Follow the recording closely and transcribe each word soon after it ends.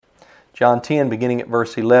John 10, beginning at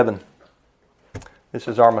verse 11. This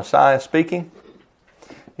is our Messiah speaking.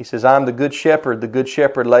 He says, "I am the good shepherd. The good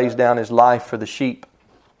shepherd lays down his life for the sheep.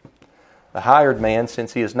 The hired man,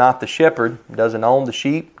 since he is not the shepherd, doesn't own the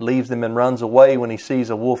sheep, leaves them and runs away when he sees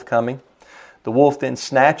a wolf coming. The wolf then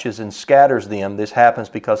snatches and scatters them. This happens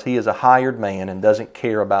because he is a hired man and doesn't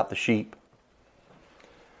care about the sheep.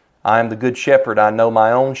 I am the good shepherd. I know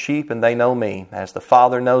my own sheep and they know me, as the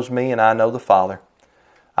Father knows me and I know the Father.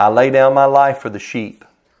 I lay down my life for the sheep.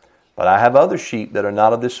 But I have other sheep that are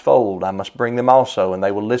not of this fold. I must bring them also, and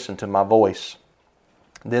they will listen to my voice.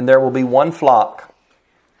 Then there will be one flock,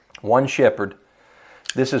 one shepherd.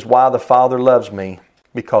 This is why the Father loves me,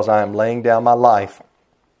 because I am laying down my life,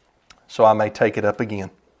 so I may take it up again.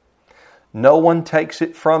 No one takes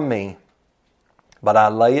it from me, but I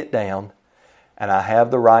lay it down, and I have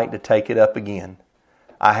the right to take it up again.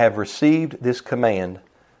 I have received this command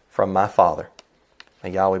from my Father."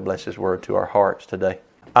 May Yahweh bless His word to our hearts today.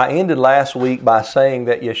 I ended last week by saying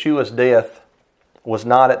that Yeshua's death was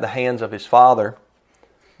not at the hands of His Father,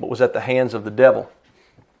 but was at the hands of the devil.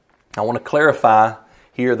 I want to clarify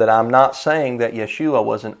here that I'm not saying that Yeshua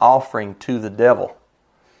was an offering to the devil.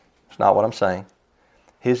 It's not what I'm saying.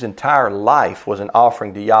 His entire life was an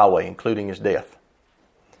offering to Yahweh, including His death.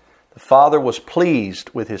 The Father was pleased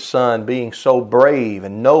with His Son being so brave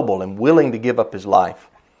and noble and willing to give up His life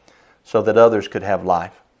so that others could have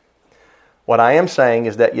life. What I am saying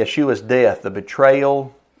is that Yeshua's death, the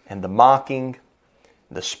betrayal and the mocking,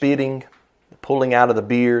 the spitting, the pulling out of the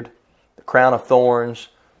beard, the crown of thorns,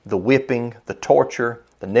 the whipping, the torture,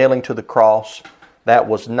 the nailing to the cross, that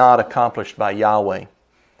was not accomplished by Yahweh.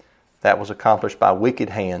 That was accomplished by wicked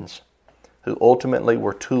hands who ultimately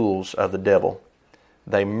were tools of the devil.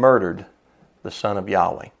 They murdered the Son of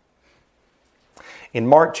Yahweh. In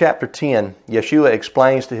Mark chapter 10, Yeshua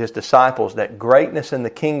explains to His disciples that greatness in the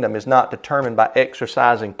kingdom is not determined by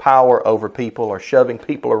exercising power over people or shoving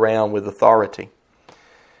people around with authority.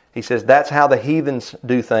 He says that's how the heathens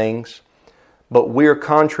do things, but we're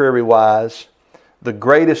contrary-wise. The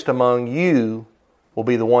greatest among you will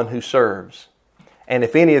be the one who serves. And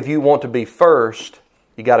if any of you want to be first,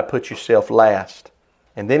 you got to put yourself last.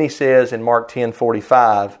 And then He says in Mark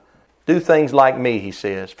 10:45, "Do things like me," He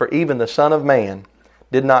says, "for even the Son of Man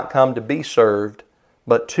did not come to be served,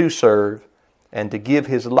 but to serve, and to give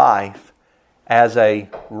His life as a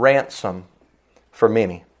ransom for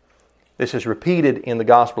many." This is repeated in the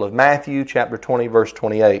Gospel of Matthew, chapter 20, verse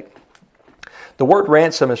 28. The word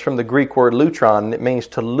ransom is from the Greek word lutron, and it means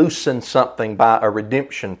to loosen something by a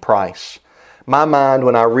redemption price. My mind,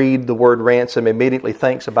 when I read the word ransom, immediately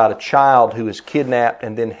thinks about a child who is kidnapped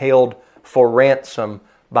and then held for ransom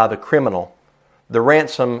by the criminal. The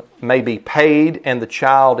ransom may be paid and the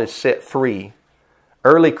child is set free.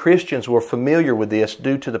 Early Christians were familiar with this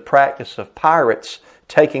due to the practice of pirates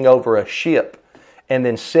taking over a ship and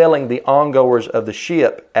then selling the ongoers of the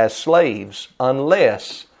ship as slaves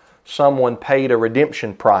unless someone paid a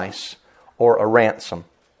redemption price or a ransom.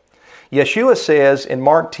 Yeshua says in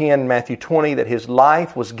Mark 10, Matthew 20 that His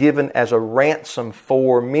life was given as a ransom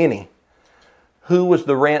for many. Who was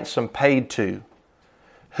the ransom paid to?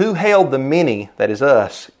 Who held the many, that is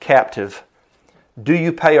us, captive? Do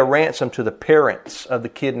you pay a ransom to the parents of the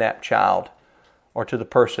kidnapped child or to the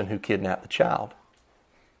person who kidnapped the child?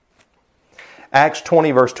 Acts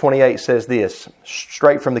 20 verse 28 says this,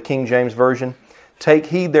 straight from the King James Version, "Take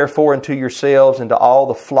heed therefore unto yourselves and to all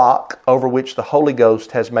the flock over which the Holy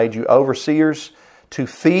Ghost has made you overseers, to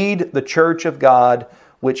feed the church of God,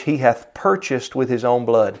 which He hath purchased with His own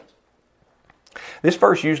blood." This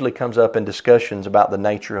verse usually comes up in discussions about the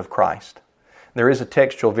nature of Christ. There is a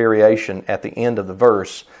textual variation at the end of the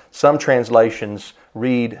verse. Some translations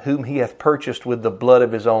read, "whom He hath purchased with the blood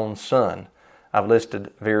of His own Son." I've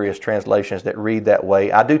listed various translations that read that way.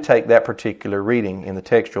 I do take that particular reading in the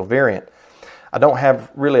textual variant. I don't have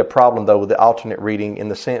really a problem, though, with the alternate reading in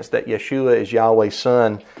the sense that Yeshua is Yahweh's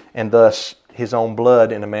Son and thus His own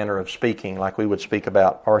blood in a manner of speaking, like we would speak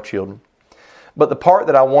about our children. But the part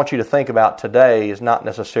that I want you to think about today is not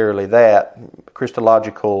necessarily that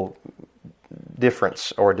Christological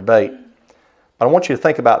difference or debate. But I want you to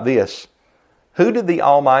think about this. Who did the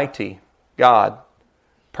Almighty God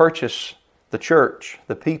purchase the church,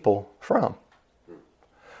 the people, from?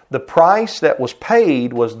 The price that was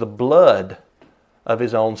paid was the blood of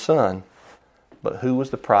His own Son. But who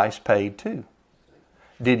was the price paid to?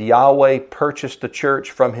 Did Yahweh purchase the church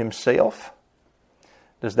from Himself?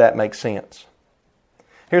 Does that make sense?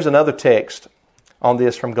 Here's another text on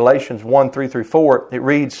this from Galatians 1, 3 through 4. It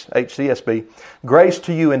reads, HCSB, "Grace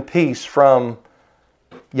to you and peace from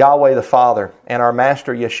Yahweh the Father and our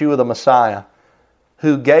Master Yeshua the Messiah,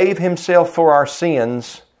 who gave Himself for our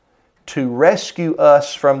sins to rescue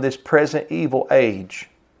us from this present evil age,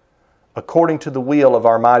 according to the will of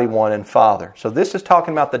our mighty one and Father. So this is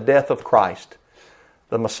talking about the death of Christ.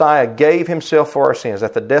 The Messiah gave Himself for our sins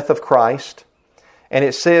at the death of Christ. And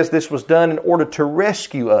it says this was done in order to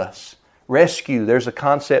rescue us. Rescue, there's a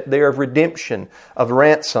concept there of redemption, of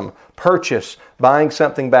ransom, purchase, buying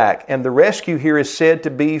something back. And the rescue here is said to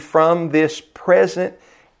be from this present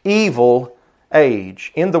evil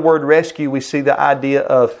age. In the word rescue, we see the idea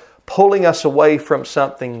of pulling us away from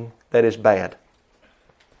something that is bad.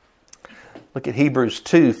 Look at Hebrews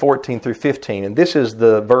 2, 14 through 15. And this is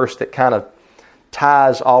the verse that kind of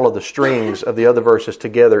ties all of the strings of the other verses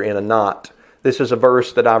together in a knot. This is a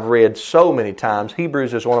verse that I've read so many times.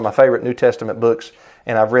 Hebrews is one of my favorite New Testament books,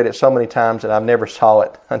 and I've read it so many times that I've never saw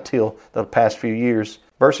it until the past few years.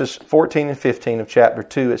 Verses 14 and 15 of chapter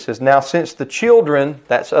 2, it says, "Now since the children,"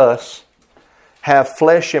 that's us, "have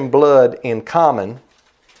flesh and blood in common,"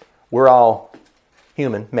 we're all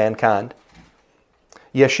human, mankind,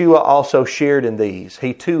 "Yeshua also shared in these."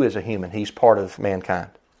 He too is a human. He's part of mankind.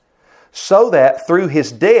 "So that through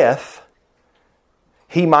His death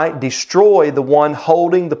He might destroy the one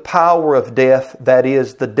holding the power of death, that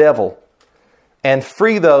is, the devil, and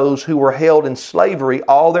free those who were held in slavery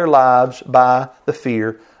all their lives by the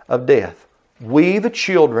fear of death." We, the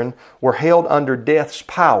children, were held under death's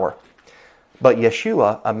power. But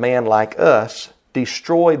Yeshua, a man like us,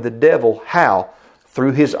 destroyed the devil. How?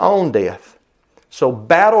 Through His own death. So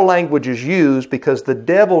battle language is used because the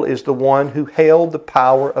devil is the one who held the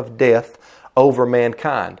power of death over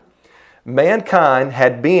mankind. Mankind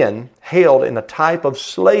had been held in a type of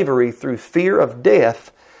slavery through fear of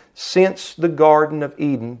death since the Garden of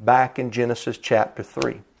Eden back in Genesis chapter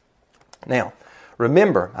 3. Now,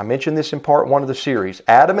 remember, I mentioned this in part 1 of the series.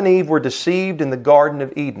 Adam and Eve were deceived in the Garden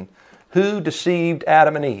of Eden. Who deceived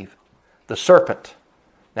Adam and Eve? The serpent.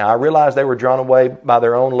 Now, I realize they were drawn away by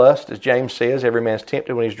their own lust. As James says, every man is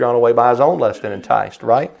tempted when he's drawn away by his own lust and enticed,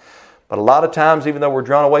 right? But a lot of times, even though we're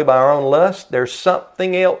drawn away by our own lust, there's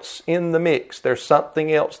something else in the mix. There's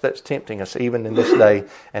something else that's tempting us, even in this day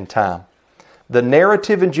and time. The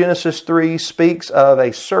narrative in Genesis 3 speaks of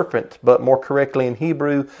a serpent, but more correctly in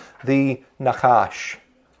Hebrew, the Nachash.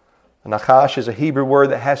 The Nachash is a Hebrew word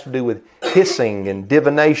that has to do with hissing and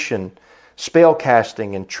divination, spell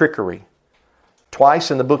casting and trickery.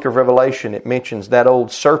 Twice in the book of Revelation, it mentions that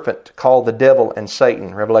old serpent called the devil and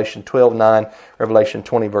Satan. Revelation 12:9, Revelation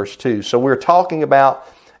 20, verse 2. So we're talking about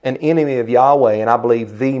an enemy of Yahweh, and I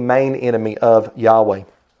believe the main enemy of Yahweh.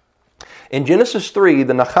 In Genesis 3,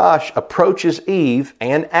 the Nachash approaches Eve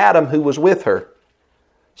and Adam, who was with her.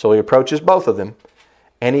 So he approaches both of them,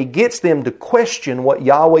 and he gets them to question what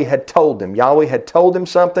Yahweh had told them. Yahweh had told them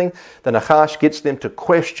something. The Nachash gets them to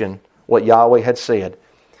question what Yahweh had said.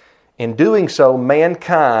 In doing so,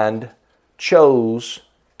 mankind chose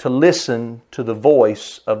to listen to the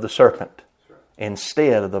voice of the serpent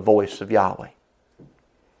instead of the voice of Yahweh.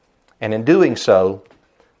 And in doing so,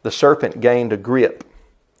 the serpent gained a grip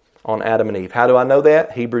on Adam and Eve. How do I know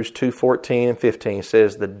that? Hebrews 2:14 and 15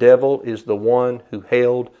 says, "The devil is the one who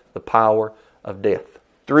held the power of death.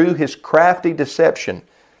 Through his crafty deception,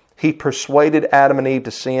 he persuaded Adam and Eve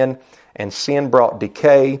to sin, and sin brought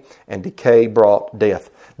decay, and decay brought death."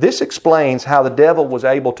 This explains how the devil was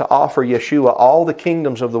able to offer Yeshua all the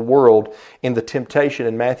kingdoms of the world in the temptation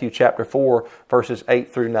in Matthew chapter 4, verses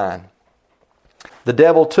 8 through 9. The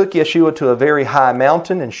devil took Yeshua to a very high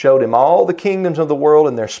mountain and showed him all the kingdoms of the world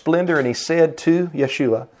in their splendor, and he said to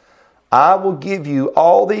Yeshua, "I will give you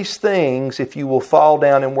all these things if you will fall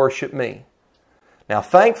down and worship me." Now,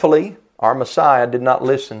 thankfully, our Messiah did not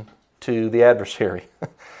listen to the adversary.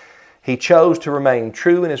 He chose to remain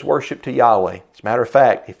true in his worship to Yahweh. As a matter of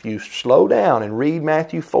fact, if you slow down and read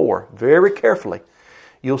Matthew 4 very carefully,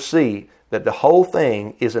 you'll see that the whole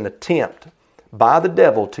thing is an attempt by the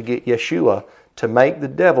devil to get Yeshua to make the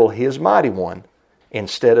devil his mighty one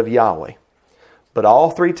instead of Yahweh. But all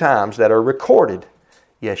 3 times that are recorded,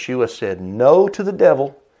 Yeshua said no to the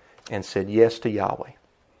devil and said yes to Yahweh.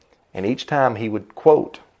 And each time he would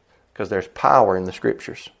quote, because there's power in the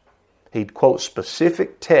Scriptures, he'd quote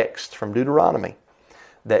specific texts from Deuteronomy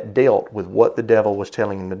that dealt with what the devil was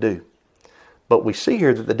telling him to do. But we see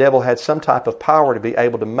here that the devil had some type of power to be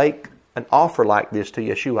able to make an offer like this to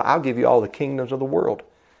Yeshua. "I'll give you all the kingdoms of the world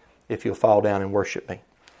if you'll fall down and worship me."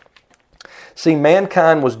 See,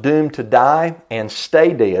 mankind was doomed to die and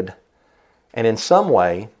stay dead. And in some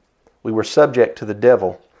way, we were subject to the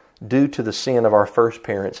devil due to the sin of our first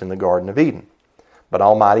parents in the Garden of Eden. But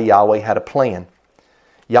Almighty Yahweh had a plan.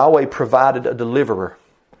 Yahweh provided a deliverer,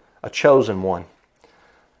 a chosen one.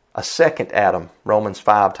 a second Adam. Romans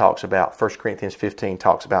 5 talks about, 1 Corinthians 15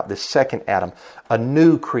 talks about this second Adam, a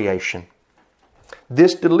new creation.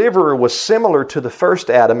 This deliverer was similar to the first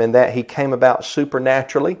Adam in that he came about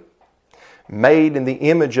supernaturally, made in the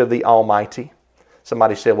image of the Almighty.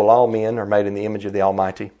 Somebody said, well, all men are made in the image of the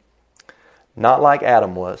Almighty. Not like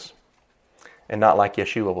Adam was, and not like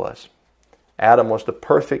Yeshua was. Adam was the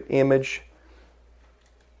perfect image,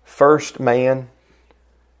 first man,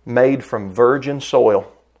 made from virgin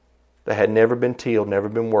soil that had never been tilled, never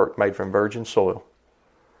been worked, made from virgin soil.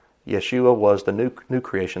 Yeshua was the new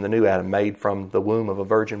creation, the new Adam, made from the womb of a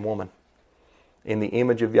virgin woman, in the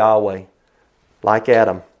image of Yahweh, like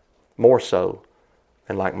Adam, more so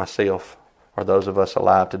than like myself or those of us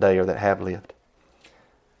alive today or that have lived.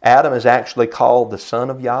 Adam is actually called the Son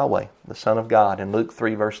of Yahweh, the Son of God, in Luke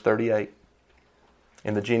 3 verse 38.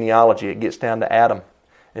 In the genealogy, it gets down to Adam.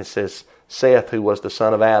 It says Seth, who was the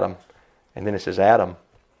son of Adam. And then it says Adam,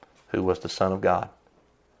 who was the Son of God.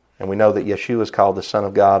 And we know that Yeshua is called the Son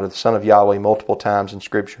of God or the Son of Yahweh multiple times in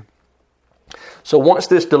Scripture. So once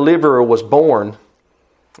this deliverer was born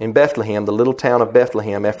in Bethlehem, the little town of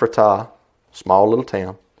Bethlehem, Ephratah, small little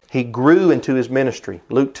town, he grew into his ministry.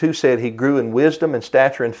 Luke 2 said he grew in wisdom and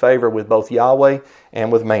stature and favor with both Yahweh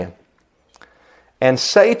and with man. And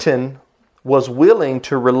Satan was willing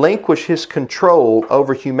to relinquish his control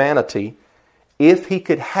over humanity if he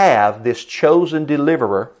could have this chosen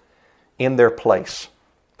deliverer in their place.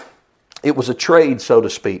 It was a trade, so to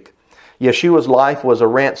speak. Yeshua's life was a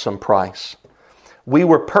ransom price. We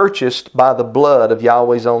were purchased by the blood of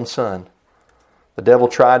Yahweh's own Son. The devil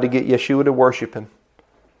tried to get Yeshua to worship him,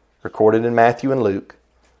 recorded in Matthew and Luke,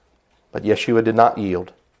 but Yeshua did not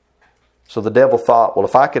yield. So the devil thought, well,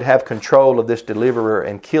 if I could have control of this deliverer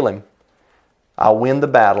and kill him, I'll win the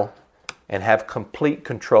battle and have complete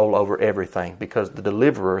control over everything, because the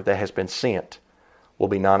deliverer that has been sent will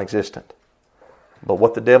be non-existent. But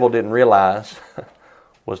what the devil didn't realize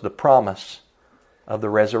was the promise of the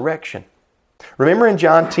resurrection. Remember in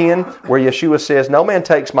John 10 where Yeshua says, no man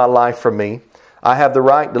takes my life from me. I have the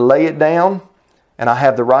right to lay it down and I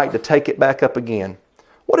have the right to take it back up again.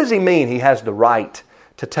 What does he mean he has the right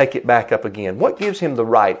to take it back up again? What gives him the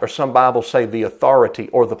right, or some Bibles say the authority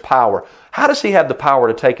or the power? How does he have the power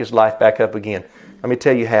to take his life back up again? Let me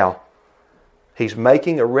tell you how. He's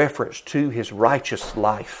making a reference to his righteous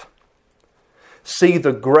life. See,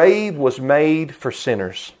 the grave was made for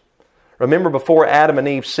sinners. Remember, before Adam and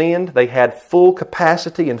Eve sinned, they had full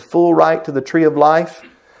capacity and full right to the tree of life,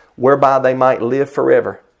 whereby they might live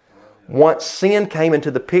forever. Once sin came into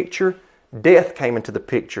the picture, death came into the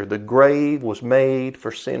picture. The grave was made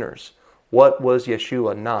for sinners. What was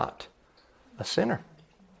Yeshua not? A sinner.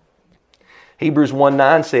 Hebrews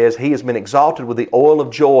 1:9 says, he has been exalted with the oil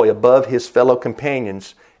of joy above his fellow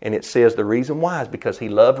companions. And it says the reason why is because he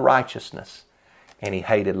loved righteousness and he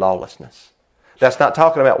hated lawlessness. That's not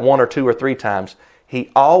talking about 1 or 2 or 3 times.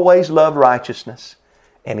 He always loved righteousness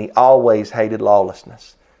and he always hated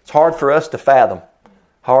lawlessness. It's hard for us to fathom.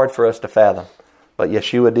 Hard for us to fathom. But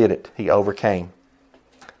Yeshua did it. He overcame.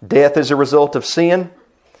 Death is a result of sin.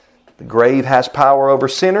 The grave has power over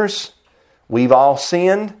sinners. We've all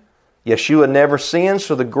sinned. Yeshua never sinned,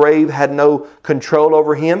 so the grave had no control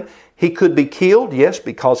over him. He could be killed, yes,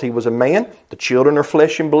 because he was a man. The children are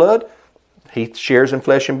flesh and blood. He shares in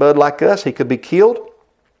flesh and blood like us. He could be killed.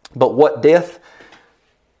 But what death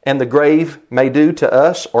and the grave may do to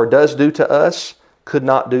us, or does do to us, could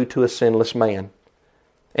not do to a sinless man.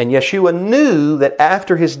 And Yeshua knew that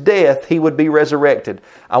after his death, he would be resurrected.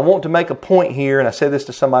 I want to make a point here, and I said this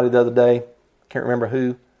to somebody the other day. Can't remember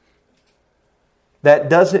who. That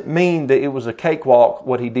doesn't mean that it was a cakewalk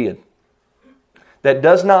what he did. That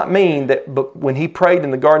does not mean that when he prayed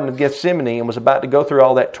in the Garden of Gethsemane and was about to go through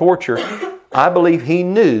all that torture, I believe he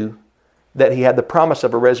knew that he had the promise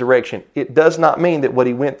of a resurrection. It does not mean that what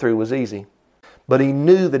he went through was easy. But he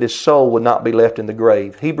knew that his soul would not be left in the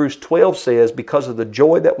grave. Hebrews 12 says, because of the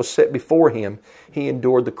joy that was set before him, he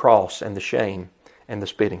endured the cross and the shame and the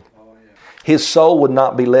spitting. His soul would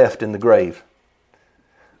not be left in the grave.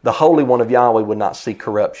 The Holy One of Yahweh would not see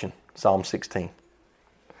corruption, Psalm 16,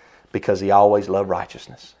 because he always loved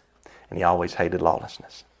righteousness and he always hated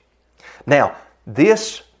lawlessness. Now,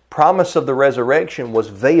 this promise of the resurrection was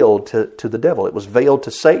veiled to the devil. It was veiled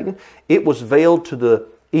to Satan. It was veiled to the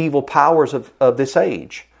evil powers of this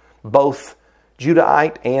age, both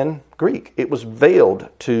Judahite and Greek. It was veiled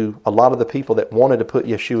to a lot of the people that wanted to put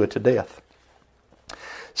Yeshua to death.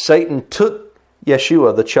 Satan took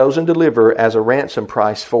Yeshua, the chosen deliverer, as a ransom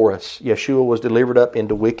price for us. Yeshua was delivered up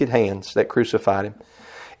into wicked hands that crucified him.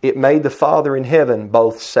 It made the Father in heaven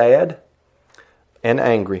both sad and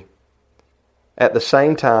angry. At the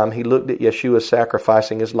same time, he looked at Yeshua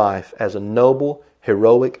sacrificing his life as a noble,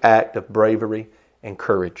 heroic act of bravery and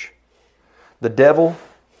courage. The devil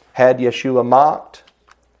had Yeshua mocked,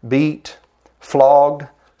 beat, flogged,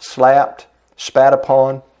 slapped, spat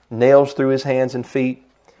upon, nails through his hands and feet.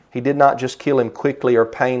 He did not just kill him quickly or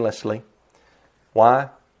painlessly. Why?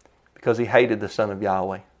 Because he hated the Son of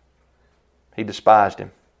Yahweh. He despised him.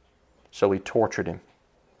 So he tortured him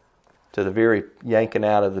to the very yanking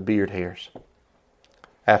out of the beard hairs.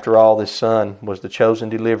 After all, this Son was the chosen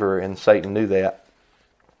deliverer, and Satan knew that.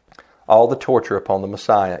 All the torture upon the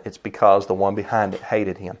Messiah, it's because the one behind it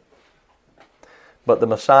hated him. But the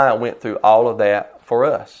Messiah went through all of that for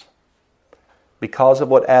us. Because of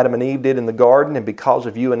what Adam and Eve did in the garden, and because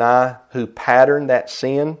of you and I who patterned that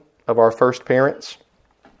sin of our first parents,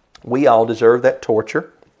 we all deserve that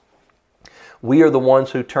torture. We are the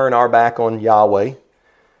ones who turn our back on Yahweh.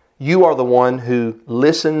 You are the one who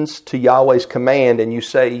listens to Yahweh's command and you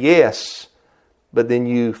say yes, but then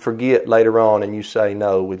you forget later on and you say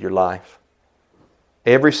no with your life.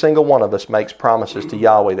 Every single one of us makes promises to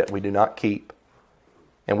Yahweh that we do not keep.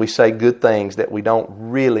 And we say good things that we don't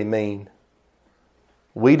really mean.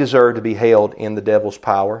 We deserve to be held in the devil's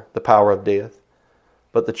power, the power of death.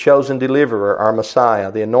 But the chosen deliverer, our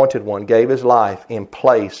Messiah, the anointed one, gave his life in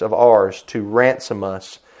place of ours to ransom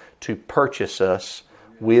us, to purchase us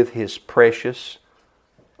with his precious,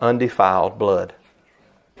 undefiled blood.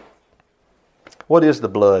 What is the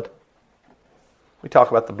blood? We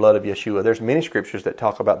talk about the blood of Yeshua. There's many scriptures that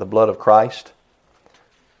talk about the blood of Christ.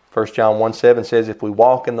 1 John 1:7 says, if we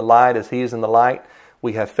walk in the light as he is in the light,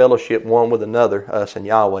 we have fellowship one with another, us and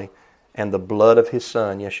Yahweh, and the blood of his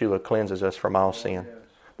Son, Yeshua, cleanses us from all sin.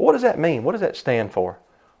 But what does that mean? What does that stand for?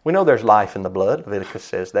 We know there's life in the blood. Leviticus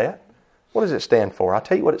says that. What does it stand for? I'll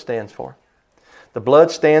tell you what it stands for. The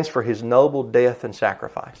blood stands for his noble death and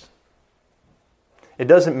sacrifice. It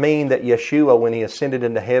doesn't mean that Yeshua, when he ascended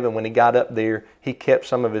into heaven, when he got up there, he kept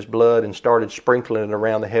some of his blood and started sprinkling it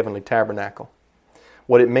around the heavenly tabernacle.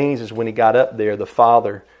 What it means is when he got up there, the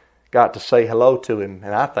Father got to say hello to him.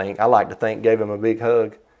 And I like to think, gave him a big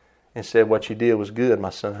hug and said, what you did was good, my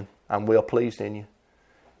son. I'm well pleased in you.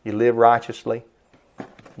 You lived righteously.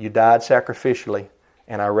 You died sacrificially.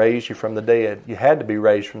 And I raised you from the dead. You had to be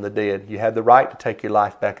raised from the dead. You had the right to take your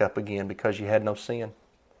life back up again because you had no sin.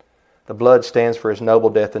 The blood stands for his noble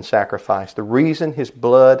death and sacrifice. The reason his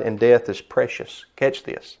blood and death is precious, catch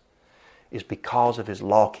this, is because of his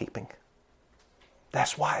law keeping.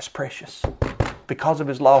 That's why it's precious. Because of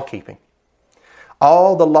his law keeping.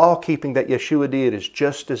 All the law keeping that Yeshua did is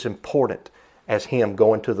just as important as him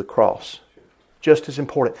going to the cross. Just as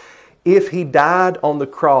important. If he died on the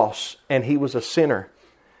cross and he was a sinner,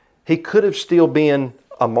 he could have still been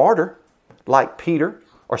a martyr like Peter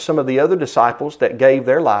or some of the other disciples that gave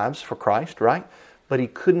their lives for Christ, right? But he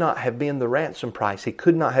could not have been the ransom price. He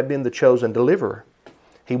could not have been the chosen deliverer.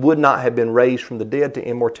 He would not have been raised from the dead to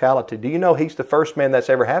immortality. Do you know he's the first man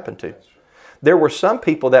that's ever happened to? There were some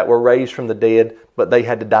people that were raised from the dead, but they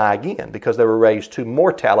had to die again because they were raised to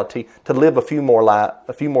mortality to live a few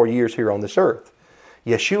more years here on this earth.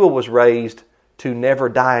 Yeshua was raised to never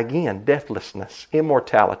die again, deathlessness,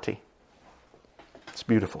 immortality. It's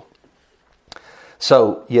beautiful.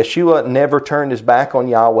 So Yeshua never turned his back on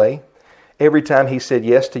Yahweh. Every time he said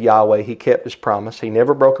yes to Yahweh, he kept his promise. He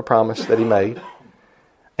never broke a promise that he made.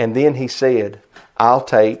 And then he said, I'll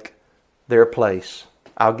take their place.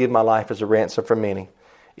 I'll give my life as a ransom for many.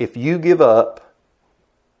 If you give up,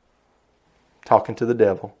 talking to the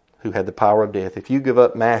devil who had the power of death, if you give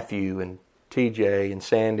up Matthew and TJ and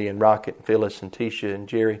Sandy and Rocket and Phyllis and Tisha and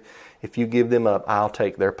Jerry, if you give them up, I'll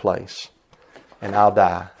take their place and I'll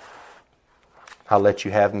die. I'll let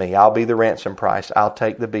you have me. I'll be the ransom price. I'll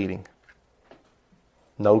take the beating.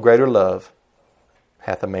 No greater love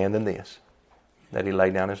hath a man than this, that he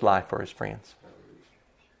laid down his life for his friends.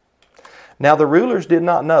 Now the rulers did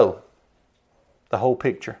not know the whole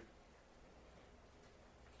picture.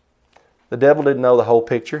 The devil didn't know the whole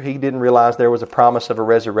picture. He didn't realize there was a promise of a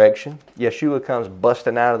resurrection. Yeshua comes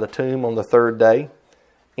busting out of the tomb on the third day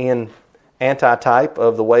in antitype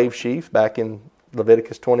of the wave sheaf back in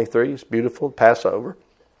Leviticus 23. It's beautiful, Passover,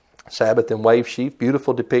 Sabbath and wave sheaf,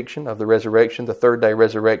 beautiful depiction of the resurrection, the third day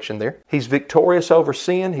resurrection there. He's victorious over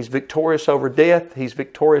sin. He's victorious over death. He's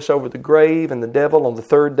victorious over the grave and the devil on the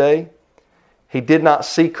third day. He did not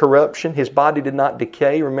see corruption. His body did not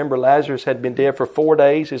decay. Remember, Lazarus had been dead for 4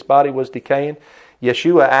 days. His body was decaying.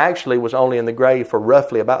 Yeshua actually was only in the grave for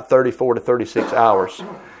roughly about 34 to 36 hours.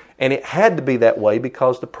 And it had to be that way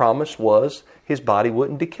because the promise was his body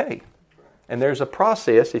wouldn't decay. And there's a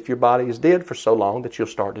process if your body is dead for so long that you'll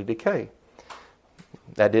start to decay.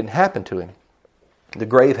 That didn't happen to him. The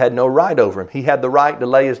grave had no right over him. He had the right to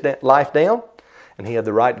lay his life down, and he had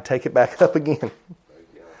the right to take it back up again.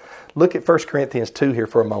 Look at 1 Corinthians 2 here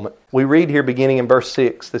for a moment. We read here beginning in verse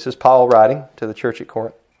 6. This is Paul writing to the church at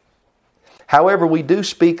Corinth. However, we do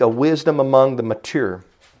speak a wisdom among the mature,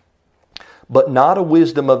 but not a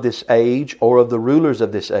wisdom of this age or of the rulers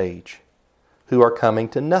of this age, who are coming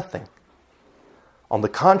to nothing. On the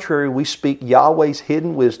contrary, we speak Yahweh's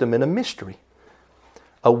hidden wisdom in a mystery.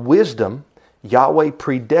 A wisdom Yahweh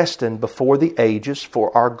predestined before the ages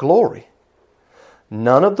for our glory.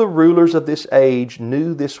 None of the rulers of this age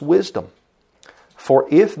knew this wisdom. For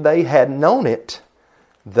if they had known it,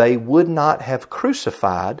 they would not have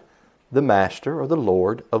crucified the Master or the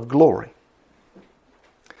Lord of glory.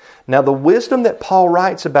 Now, the wisdom that Paul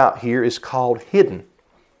writes about here is called hidden,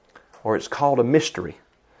 or it's called a mystery.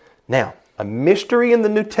 Now, a mystery in the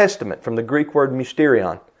New Testament, from the Greek word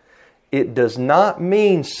mysterion, it does not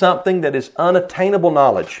mean something that is unattainable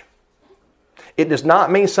knowledge. It does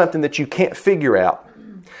not mean something that you can't figure out.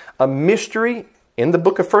 A mystery in the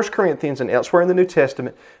book of 1 Corinthians and elsewhere in the New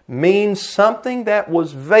Testament means something that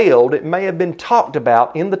was veiled. It may have been talked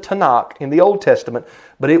about in the Tanakh, in the Old Testament,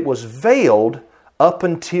 but it was veiled up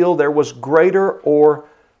until there was greater or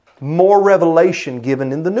more revelation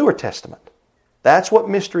given in the Newer Testament. That's what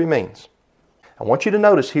mystery means. I want you to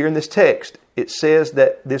notice here in this text, it says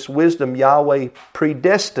that this wisdom Yahweh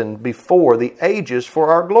predestined before the ages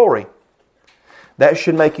for our glory. That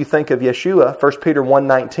should make you think of Yeshua. 1 Peter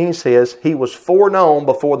 1:19 says, He was foreknown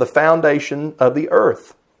before the foundation of the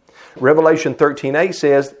earth. Revelation 13:8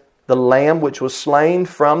 says, the Lamb which was slain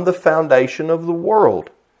from the foundation of the world.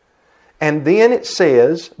 And then it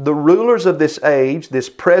says, the rulers of this age, this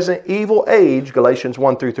present evil age, Galatians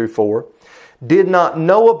 1:3-4, did not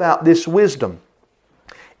know about this wisdom.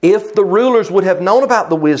 If the rulers would have known about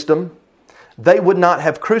the wisdom, they would not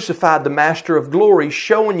have crucified the Master of glory,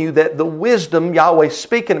 showing you that the wisdom Yahweh's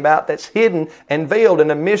speaking about that's hidden and veiled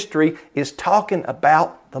in a mystery is talking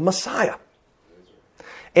about the Messiah.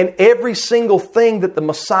 And every single thing that the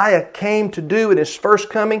Messiah came to do in His first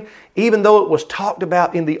coming, even though it was talked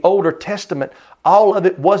about in the Older Testament, all of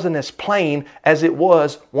it wasn't as plain as it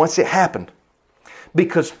was once it happened.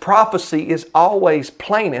 Because prophecy is always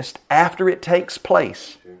plainest after it takes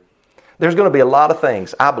place. There's going to be a lot of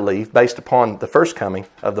things, I believe, based upon the first coming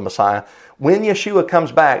of the Messiah. When Yeshua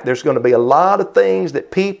comes back, there's going to be a lot of things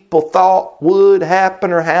that people thought would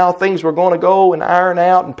happen or how things were going to go and iron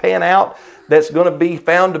out and pan out that's going to be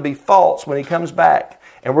found to be false when He comes back.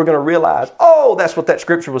 And we're going to realize, oh, that's what that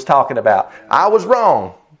scripture was talking about. I was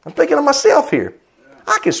wrong. I'm thinking of myself here.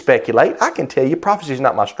 I can speculate. I can tell you, prophecy is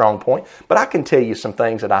not my strong point, but I can tell you some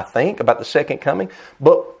things that I think about the second coming.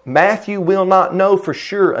 But Matthew will not know for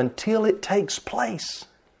sure until it takes place.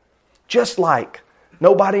 Just like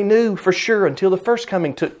nobody knew for sure until the first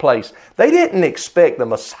coming took place. They didn't expect the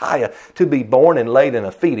Messiah to be born and laid in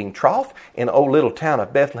a feeding trough in the old little town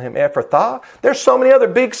of Bethlehem Ephrathah. There's so many other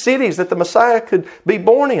big cities that the Messiah could be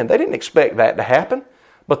born in. They didn't expect that to happen.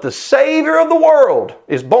 But the Savior of the world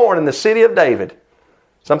is born in the city of David.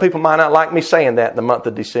 Some people might not like me saying that in the month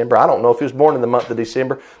of December. I don't know if He was born in the month of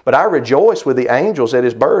December, but I rejoice with the angels at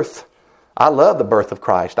His birth. I love the birth of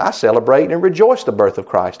Christ. I celebrate and rejoice the birth of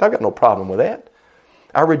Christ. I've got no problem with that.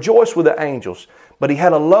 I rejoice with the angels, but He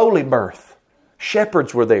had a lowly birth.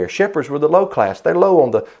 Shepherds were there. Shepherds were the low class. They're low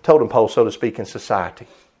on the totem pole, so to speak, in society.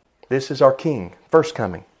 This is our King, first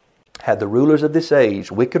coming. Had the rulers of this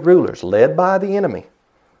age, wicked rulers, led by the enemy,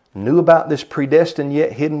 knew about this predestined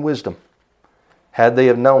yet hidden wisdom, had they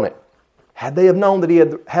have known it, had they have known that He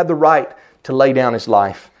had the right to lay down His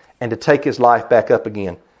life and to take His life back up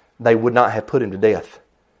again, they would not have put Him to death.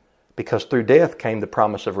 Because through death came the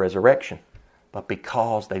promise of resurrection. But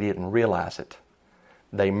because they didn't realize it,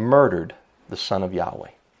 they murdered the Son of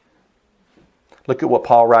Yahweh. Look at what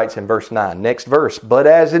Paul writes in verse 9. Next verse. But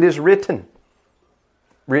as it is written.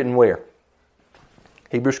 Written where?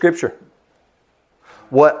 Hebrew Scripture.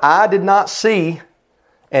 What eye did not see,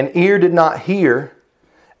 and ear did not hear,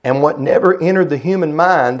 and what never entered the human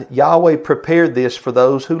mind, Yahweh prepared this for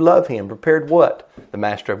those who love Him. Prepared what? The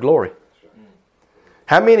Master of glory.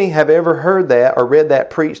 How many have ever heard that or read that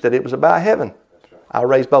preached that it was about heaven? I'll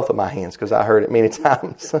raise both of my hands because I heard it many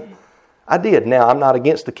times. I did. Now, I'm not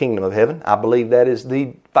against the kingdom of heaven. I believe that is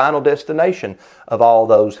the final destination of all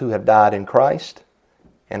those who have died in Christ.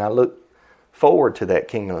 And I look forward to that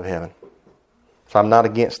kingdom of heaven. So I'm not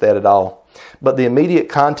against that at all. But the immediate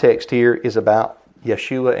context here is about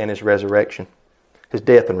Yeshua and His resurrection. His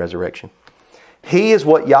death and resurrection. He is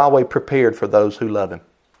what Yahweh prepared for those who love Him.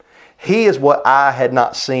 He is what eye had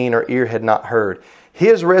not seen or ear had not heard.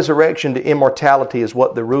 His resurrection to immortality is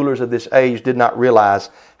what the rulers of this age did not realize.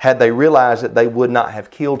 Had they realized it, they would not have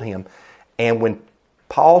killed him. And when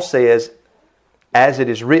Paul says, as it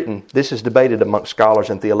is written, this is debated amongst scholars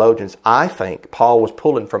and theologians, I think Paul was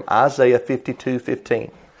pulling from Isaiah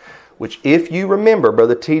 52:15, which, if you remember,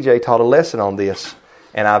 Brother TJ taught a lesson on this,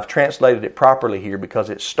 and I've translated it properly here because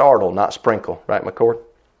it's startle, not sprinkle. Right, McCord?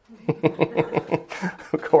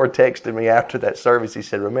 McCord texted me after that service. He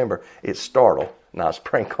said, remember, it's startle, not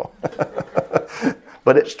sprinkle.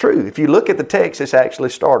 But it's true. If you look at the text, it's actually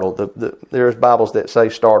startle. There's Bibles that say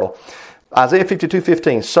startle. Isaiah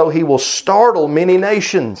 52:15, so he will startle many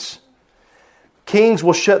nations. Kings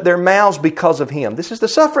will shut their mouths because of him. This is the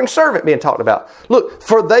suffering servant being talked about. Look,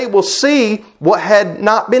 for they will see what had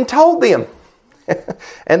not been told them.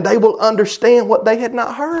 And they will understand what they had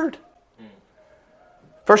not heard.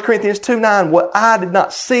 1 Corinthians 2:9, what eye did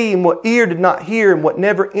not see and what ear did not hear and what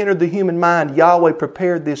never entered the human mind, Yahweh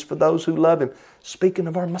prepared this for those who love him. Speaking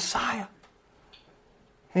of our Messiah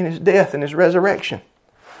and his death and his resurrection.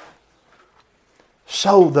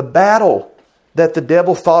 So the battle that the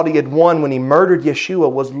devil thought he had won when he murdered Yeshua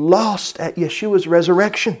was lost at Yeshua's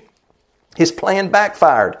resurrection. His plan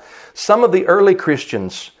backfired. Some of the early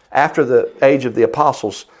Christians, after the age of the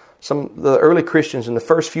apostles, some of the early Christians in the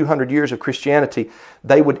first few hundred years of Christianity,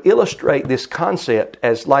 they would illustrate this concept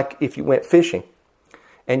as like if you went fishing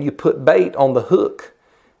and you put bait on the hook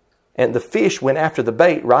and the fish went after the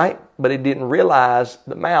bait, right? But it didn't realize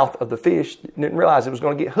the mouth of the fish, didn't realize it was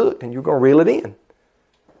going to get hooked and you were going to reel it in.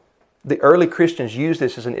 The early Christians used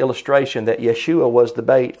this as an illustration that Yeshua was the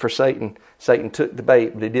bait for Satan. Satan took the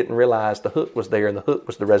bait, but he didn't realize the hook was there, and the hook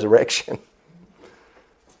was the resurrection.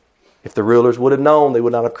 If the rulers would have known, they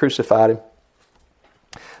would not have crucified him.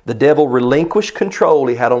 The devil relinquished control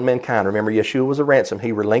he had on mankind. Remember, Yeshua was a ransom.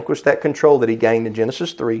 He relinquished that control that he gained in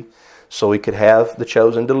Genesis 3 so he could have the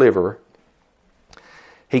chosen deliverer.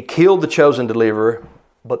 He killed the chosen deliverer,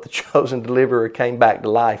 but the chosen deliverer came back to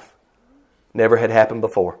life. Never had happened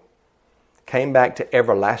before. Came back to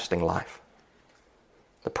everlasting life.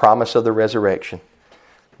 The promise of the resurrection.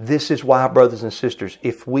 This is why, brothers and sisters,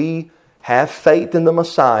 if we have faith in the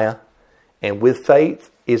Messiah, and with faith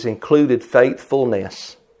is included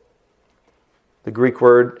faithfulness. The Greek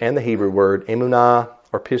word and the Hebrew word, emunah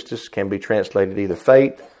or pistis, can be translated either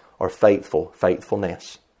faith or faithful,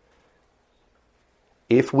 faithfulness.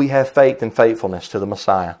 If we have faith and faithfulness to the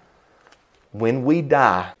Messiah, when we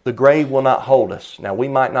die, the grave will not hold us. Now, we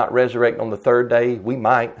might not resurrect on the third day. We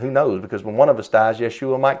might. Who knows? Because when one of us dies,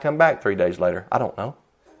 Yeshua might come back 3 days later. I don't know.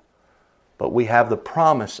 But we have the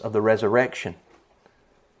promise of the resurrection.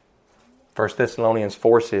 1 Thessalonians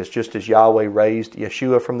 4 says, just as Yahweh raised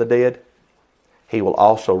Yeshua from the dead, He will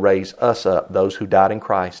also raise us up, those who died in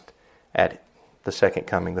Christ, at the second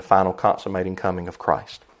coming, the final consummating coming of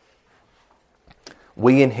Christ.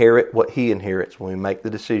 We inherit what He inherits when we make the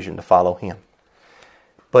decision to follow Him.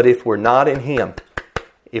 But if we're not in Him,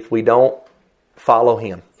 if we don't follow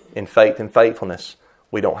Him in faith and faithfulness,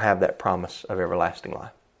 we don't have that promise of everlasting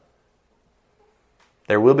life.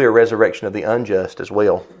 There will be a resurrection of the unjust as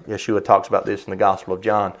well. Yeshua talks about this in the Gospel of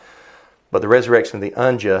John. But the resurrection of the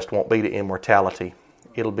unjust won't be to immortality.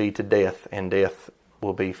 It'll be to death, and death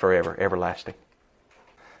will be forever, everlasting.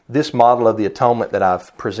 This model of the atonement that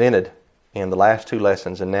I've presented in the last 2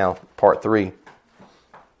 lessons and now part 3.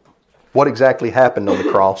 What exactly happened on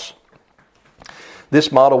the cross?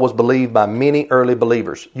 This model was believed by many early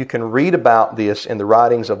believers. You can read about this in the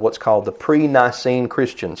writings of what's called the pre-Nicene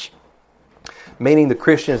Christians, meaning the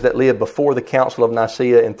Christians that lived before the Council of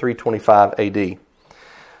Nicaea in 325 AD.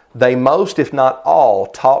 They most, if not all,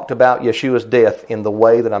 talked about Yeshua's death in the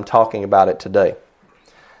way that I'm talking about it today.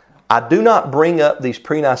 I do not bring up these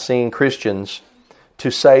pre-Nicene Christians to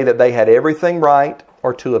say that they had everything right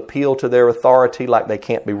or to appeal to their authority like they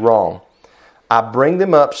can't be wrong. I bring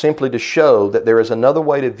them up simply to show that there is another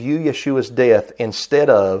way to view Yeshua's death instead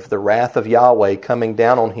of the wrath of Yahweh coming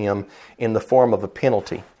down on Him in the form of a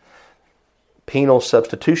penalty. Penal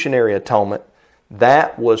substitutionary atonement,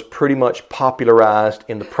 that was pretty much popularized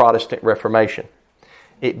in the Protestant Reformation.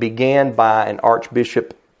 It began by an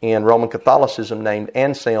archbishop in Roman Catholicism named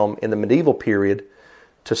Anselm in the medieval period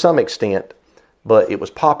to some extent, but it was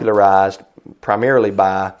popularized primarily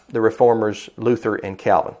by the reformers Luther and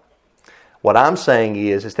Calvin. What I'm saying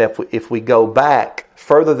is that if we go back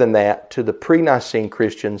further than that to the pre-Nicene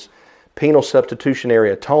Christians, penal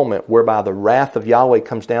substitutionary atonement, whereby the wrath of Yahweh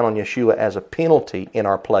comes down on Yeshua as a penalty in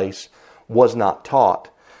our place, was not taught.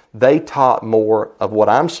 They taught more of what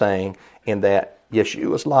I'm saying in that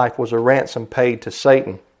Yeshua's life was a ransom paid to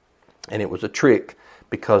Satan, and it was a trick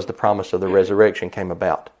because the promise of the resurrection came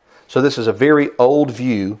about. So this is a very old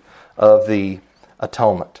view of the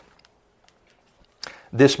atonement.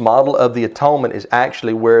 This model of the atonement is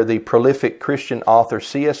actually where the prolific Christian author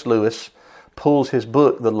C.S. Lewis pulls his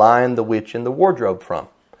book, The Lion, the Witch, and the Wardrobe from.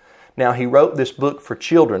 Now, he wrote this book for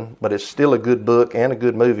children, but it's still a good book and a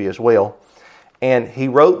good movie as well. And he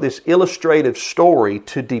wrote this illustrative story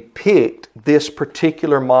to depict this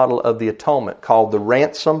particular model of the atonement called the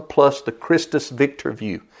ransom plus the Christus Victor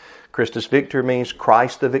view. Christus Victor means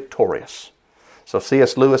Christ the victorious. So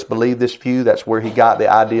C.S. Lewis believed this view. That's where he got the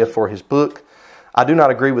idea for his book. I do not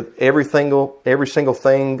agree with every single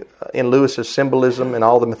thing in Lewis's symbolism and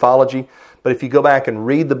all the mythology. But if you go back and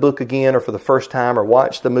read the book again or for the first time or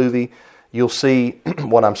watch the movie, you'll see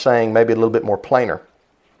what I'm saying maybe a little bit more plainer.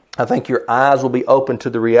 I think your eyes will be open to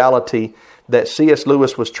the reality that C.S.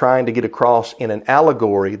 Lewis was trying to get across in an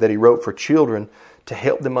allegory that he wrote for children to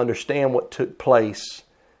help them understand what took place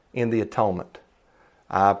in the atonement.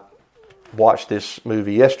 I watched this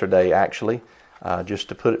movie yesterday, actually, just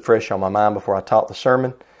to put it fresh on my mind before I taught the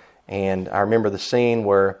sermon. And I remember the scene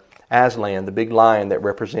where Aslan, the big lion that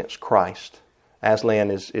represents Christ.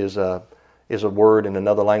 Aslan is a word in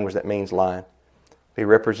another language that means lion. He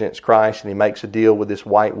represents Christ, and he makes a deal with this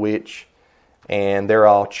white witch, and they're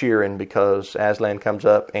all cheering because Aslan comes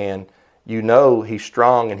up, and you know he's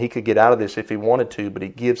strong and he could get out of this if he wanted to, but he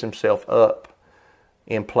gives himself up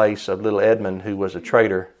in place of little Edmund, who was a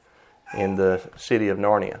traitor in the city of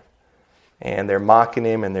Narnia. And they're mocking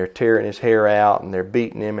him, and they're tearing his hair out, and they're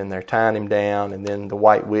beating him, and they're tying him down, and then the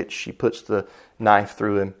white witch, she puts the knife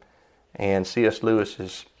through him, and C.S. Lewis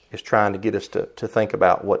is trying to get us to think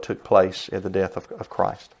about what took place at the death of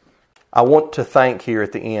Christ. I want to thank here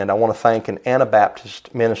at the end, I want to thank an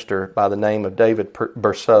Anabaptist minister by the name of David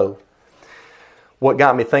Berceau. What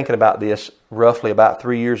got me thinking about this roughly about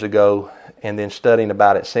 3 years ago, and then studying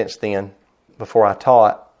about it since then, before I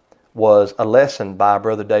taught, was a lesson by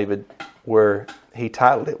Brother David where he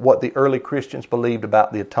titled it, What the Early Christians Believed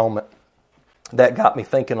About the Atonement. That got me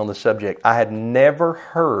thinking on the subject. I had never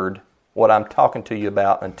heard what I'm talking to you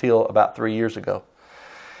about until about 3 years ago.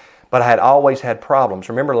 But I had always had problems.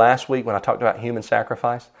 Remember last week when I talked about human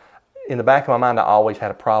sacrifice? In the back of my mind, I always had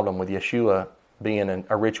a problem with Yeshua being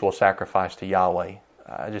a ritual sacrifice to Yahweh.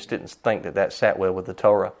 I just didn't think that sat well with the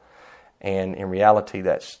Torah. And in reality,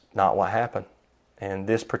 that's not what happened. And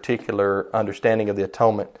this particular understanding of the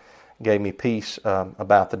atonement gave me peace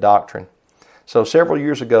about the doctrine. So several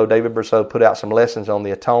years ago, David Berceau put out some lessons on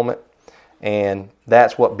the atonement. And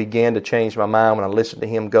that's what began to change my mind when I listened to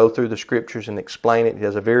him go through the Scriptures and explain it. He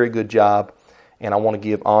does a very good job, and I want to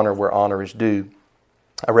give honor where honor is due.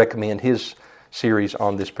 I recommend his series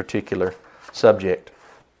on this particular subject.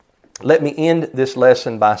 Let me end this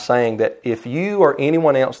lesson by saying that if you or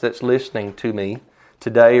anyone else that's listening to me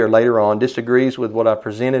today or later on disagrees with what I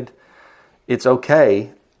presented, it's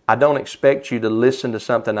okay. I don't expect you to listen to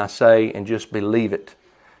something I say and just believe it.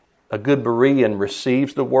 A good Berean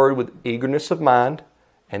receives the word with eagerness of mind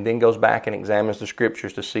and then goes back and examines the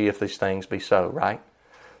Scriptures to see if these things be so, right?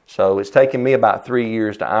 So it's taken me about 3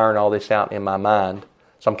 years to iron all this out in my mind.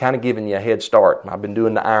 So I'm kind of giving you a head start. I've been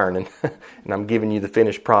doing the ironing and I'm giving you the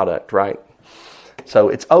finished product, right? So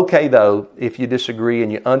it's okay, though, if you disagree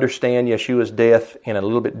and you understand Yeshua's death in a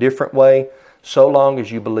little bit different way, so long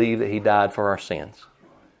as you believe that He died for our sins.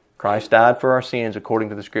 Christ died for our sins according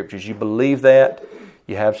to the Scriptures. You believe that,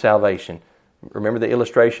 you have salvation. Remember the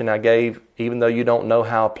illustration I gave? Even though you don't know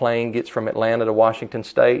how a plane gets from Atlanta to Washington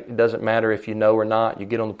State, it doesn't matter if you know or not. You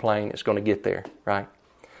get on the plane, it's going to get there, right?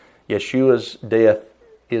 Yeshua's death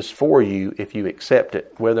is for you if you accept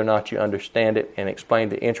it, whether or not you understand it and explain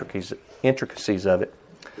the intricacies of it.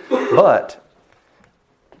 But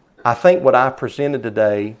I think what I presented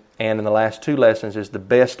today and in the last two lessons is the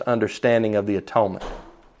best understanding of the atonement.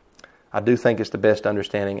 I do think it's the best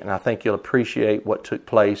understanding, and I think you'll appreciate what took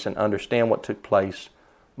place and understand what took place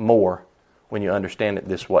more when you understand it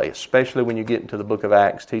this way, especially when you get into the book of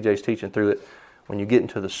Acts. TJ's teaching through it. When you get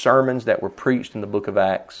into the sermons that were preached in the book of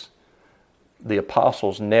Acts, the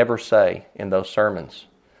apostles never say in those sermons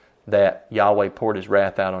that Yahweh poured His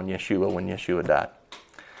wrath out on Yeshua when Yeshua died.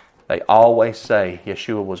 They always say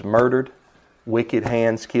Yeshua was murdered, wicked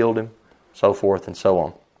hands killed Him, so forth and so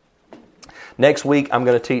on. Next week, I'm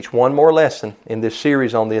going to teach one more lesson in this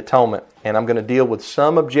series on the atonement, and I'm going to deal with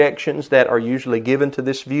some objections that are usually given to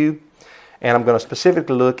this view, and I'm going to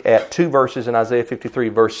specifically look at two verses in Isaiah 53,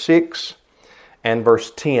 verse 6 and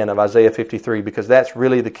verse 10 of Isaiah 53, because that's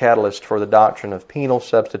really the catalyst for the doctrine of penal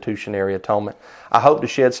substitutionary atonement. I hope to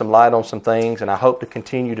shed some light on some things, and I hope to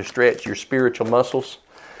continue to stretch your spiritual muscles.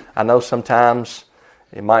 I know sometimes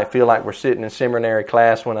It might feel like we're sitting in seminary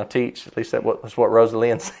class when I teach. At least that's what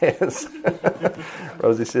Rosalind says.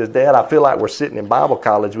 Rosie says, Dad, I feel like we're sitting in Bible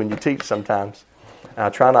college when you teach sometimes. And I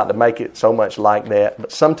try not to make it so much like that.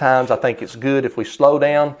 But sometimes I think it's good if we slow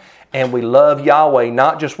down and we love Yahweh,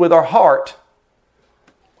 not just with our heart.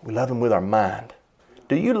 We love Him with our mind.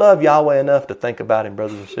 Do you love Yahweh enough to think about Him,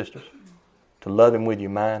 brothers and sisters? To love Him with your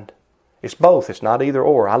mind? It's both. It's not either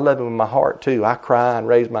or. I love Him with my heart too. I cry and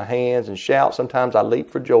raise my hands and shout. Sometimes I leap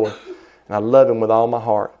for joy. And I love Him with all my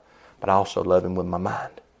heart. But I also love Him with my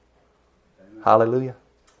mind. Hallelujah.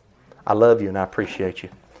 I love you and I appreciate you.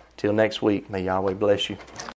 Till next week, may Yahweh bless you.